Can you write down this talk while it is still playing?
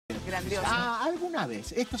Grandioso. ¿Alguna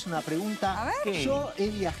vez? Esto es una pregunta. A ver. ¿Qué? Yo he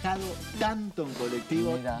viajado tanto en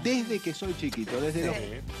colectivo desde que soy chiquito, desde los...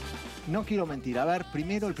 No quiero mentir. A ver,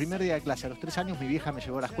 primero, el primer día de clase, a los 3 años, mi vieja me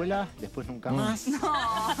llevó a la escuela, después nunca más.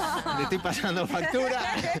 No. Le estoy pasando factura.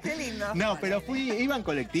 Qué lindo. No, pero iba en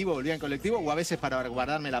colectivo, volvía en colectivo, o a veces para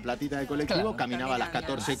guardarme la platita de colectivo, caminaba las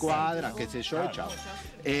 14 cuadras, qué sé yo, chao.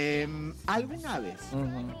 ¿Alguna vez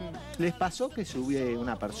les pasó que sube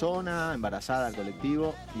una persona embarazada al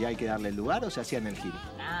colectivo y hay que darle el lugar o se hacían el gil?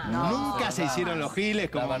 Nunca se hicieron los giles,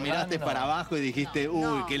 como miraste para abajo y dijiste,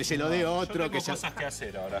 uy, que se lo dé otro. Yo tengo cosas que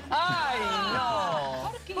hacer ahora. ¡Ay,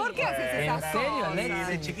 no! ¿Por qué haces esas ¿En serio, cosas?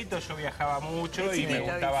 De chiquito yo viajaba mucho y me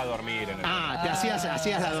gustaba dormir en el te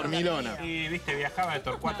hacías la dormilona. Y viste, viajaba de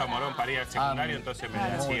Torcuato a Morón para ir al secundario, entonces me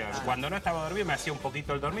hacía... Cuando no estaba dormido me hacía un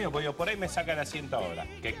poquito el dormido, porque digo, por ahí me saca el asiento ahora,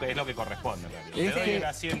 que es lo que corresponde en realidad. Le doy el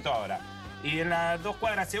asiento ahora. Y en las 2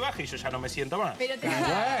 cuadras se baja y yo ya no me siento más.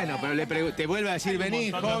 Bueno, pero te vuelve a decir, vení,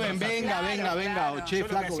 joven, venga, o che, yo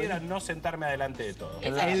flaco. Lo que hacía era no sentarme adelante de todo.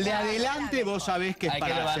 El de adelante vos sabés que es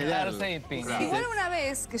para cederle. Igual una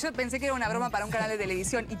vez, que yo pensé que era una broma para un canal de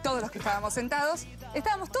televisión y todos los que estábamos sentados,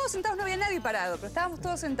 no había nadie parado, pero estábamos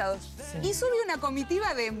todos sentados. Y subí una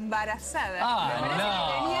comitiva de embarazadas. Me parece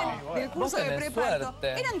que venían del curso de preparto.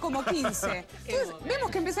 Eran como 15. Entonces vemos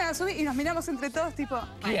que empiezan a subir y nos miramos entre todos tipo,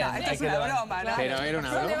 esto es una broma. ¿No? Pero era una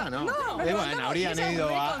broma, ¿no? Bueno, habrían ido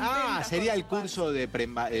a... sería el curso de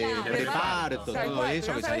preparto, todo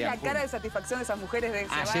eso. No sabés la cara de satisfacción de esas mujeres de...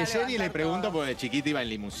 A Yeseni le pregunto porque de chiquita iba en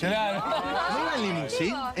limusín. ¿No iba en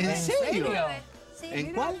limusín? ¿En serio? Sí.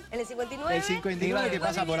 ¿En cuál? En el 59. El 59 que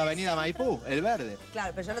pasa por Avenida Maipú, el verde.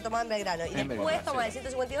 Claro, pero yo lo tomaba en Belgrano. Y después tomaba el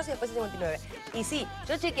 152 y después el 59. Y sí,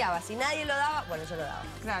 yo chequeaba. Si nadie lo daba, bueno, yo lo daba.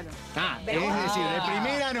 Claro. Es decir, de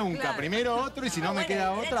primera nunca. Primero otro y si no me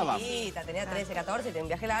queda otra, va. Tenía 13, 14, tenía un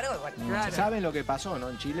viaje largo. Bueno. ¿Saben lo que pasó,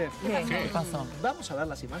 no, en Chile? ¿Qué pasó? Vamos a ver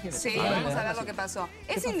las imágenes. Sí, vamos a ver lo que pasó.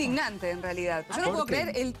 Es indignante, en realidad. Yo no puedo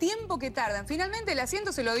creer el tiempo que tardan. Finalmente el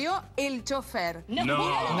asiento se lo dio el chofer.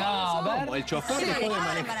 No, el chofer dejó de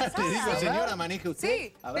manejar. Te digo, señora, maneje usted.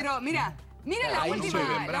 Sí, pero mira la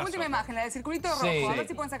última imagen, la del circulito rojo. A ver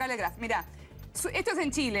si pueden sacarle el graf. Mira, esto es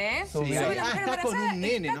en Chile, ¿eh? Sí. Está con un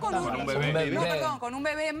nene, está con un bebé. No, perdón, con un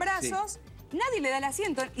bebé en brazos. Nadie le da el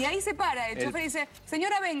asiento y ahí se para el chofer y dice,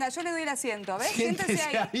 señora, venga, yo le doy el asiento, ¿ves?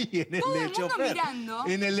 Siéntese ahí. En el todo del el mundo chofer, mirando.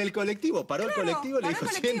 En el del colectivo, paró el colectivo y le dijo,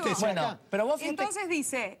 siéntese acá. Pero vos entonces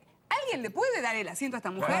dice... ¿Alguien le puede dar el asiento a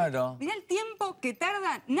esta mujer? Claro. Mirá el tiempo que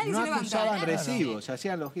tarda, nadie se levanta. No acusaban recibos, se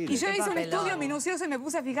hacían los giles. Y yo hice un estudio minucioso y me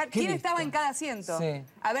puse a fijar quién estaba en cada asiento. Sí.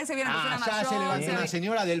 A ver si había una persona mayor. Ya se levantó una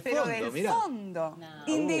señora del fondo, pero mirá. del fondo.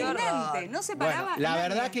 Indignante, no se paraba la nadie.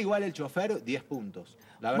 verdad que igual el chofer, 10 puntos.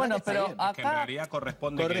 La verdad Bueno, que pero acá... Que en realidad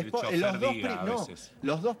corresponde que el chofer diga a veces.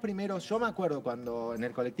 Los dos primeros, yo me acuerdo cuando en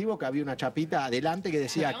el colectivo que había una chapita adelante que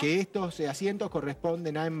decía que estos asientos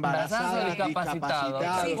corresponden a embarazadas,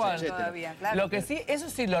 discapacitados, Sí, todavía, claro. Lo que sí, eso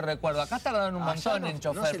sí lo recuerdo. Acá tardaron un montón en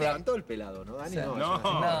chofer. No se levantó el pelado, ¿no, Dani? No,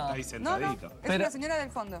 está ahí sentadito. Es una señora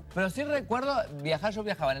del fondo. Pero sí recuerdo viajar, yo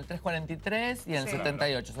viajaba en el 343 y en el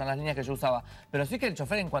 78, son las líneas que yo usaba. Pero sí que el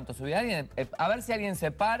chofer en cuanto subía a alguien, a ver si alguien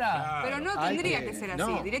se para... Pero no tendría que ser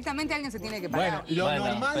así, directamente alguien se tiene que parar. Bueno, lo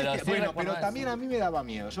normal es que... Bueno, pero también a mí me daba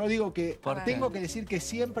miedo. Yo digo que tengo que decir que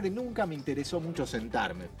siempre nunca me interesó mucho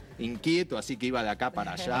sentarme. Inquieto, así que iba de acá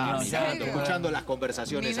para allá, mirando, escuchando las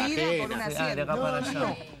conversaciones ajenas.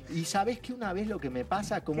 No. Y sabés que una vez lo que me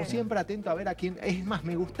pasa, como siempre atento a ver a quién... Es más,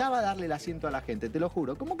 me gustaba darle el asiento a la gente, te lo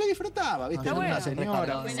juro. Como que disfrutaba, ¿viste? Era una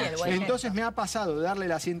señora. Entonces me ha pasado de darle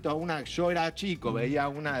el asiento a una... Yo era chico, veía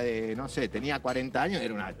una de, no sé, tenía 40 años,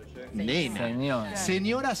 era una nena.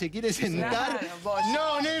 Señora, ¿se quiere sentar?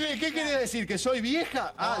 No, nene, ¿qué quiere decir? ¿Que soy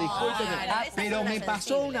vieja? Discúlpeme. Pero me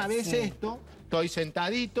pasó una vez esto... Estoy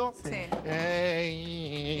sentadito.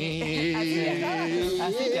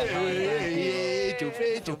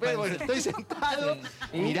 Chupé, bueno, estoy sentado,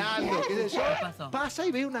 mirando, qué sé yo. Pasa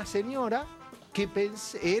y veo una señora que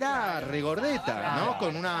era regordeta, ¿no?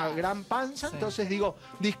 Con una gran panza. Entonces digo,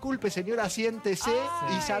 disculpe, señora, siéntese.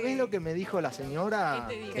 ¿Y sabés lo que me dijo la señora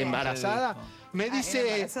embarazada? Me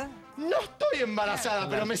dice... No estoy embarazada,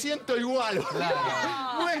 pero me siento igual.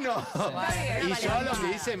 Bueno, y yo lo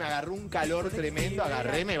que hice, me agarró un calor tremendo,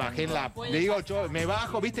 agarré, me bajé en la... Le digo, yo me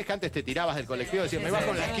bajo, viste que antes te tirabas del colectivo, decías, me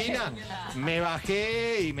bajo en la esquina, me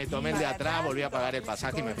bajé y me tomé el de atrás, volví a pagar el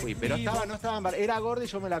pasaje y me fui. Pero no estaba embarazada, era gorda y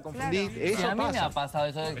yo me la confundí. Eso a mí me ha pasado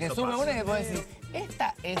eso, que sube una y después decís,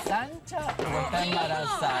 ¿esta es ancha o está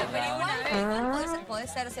embarazada? Pero igual podés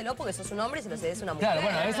hacérselo porque sos un hombre y se lo cedes a una mujer. Claro,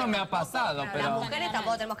 bueno, eso me ha pasado, pero... Las mujeres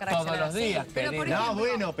tampoco tenemos que reaccionar todos los días, así. pero No,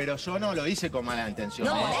 bueno, pero yo no lo hice con mala intención.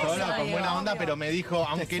 No, Yo eso, con buena onda, obvio. pero me dijo,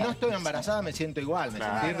 aunque no estoy embarazada, me siento igual, me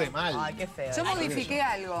sentí re mal. Ay, qué feo. Yo modifiqué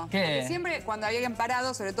algo. ¿Qué? Porque siempre cuando había alguien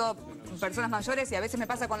parado, sobre todo personas mayores, y a veces me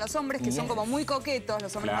pasa con los hombres, que son como muy coquetos,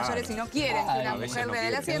 los hombres mayores, y no quieren que una a veces mujer no le dé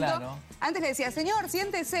el quieren. asiento. Claro. Antes le decía, señor,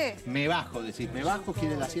 siéntese. Me bajo, decís, ¿me bajo?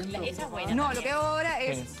 ¿Quiere el asiento? Esa es buena. No, lo que hago ahora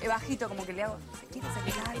es bajito, como que le hago, ¿se quiere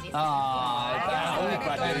sentar? ¡Ay,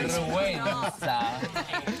 vergüenza!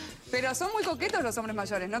 Pero son muy coquetos los hombres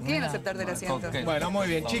mayores, no quieren aceptar del asiento. Coqueto. Bueno, muy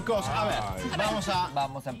bien, chicos, a ver,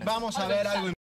 vamos a ver algo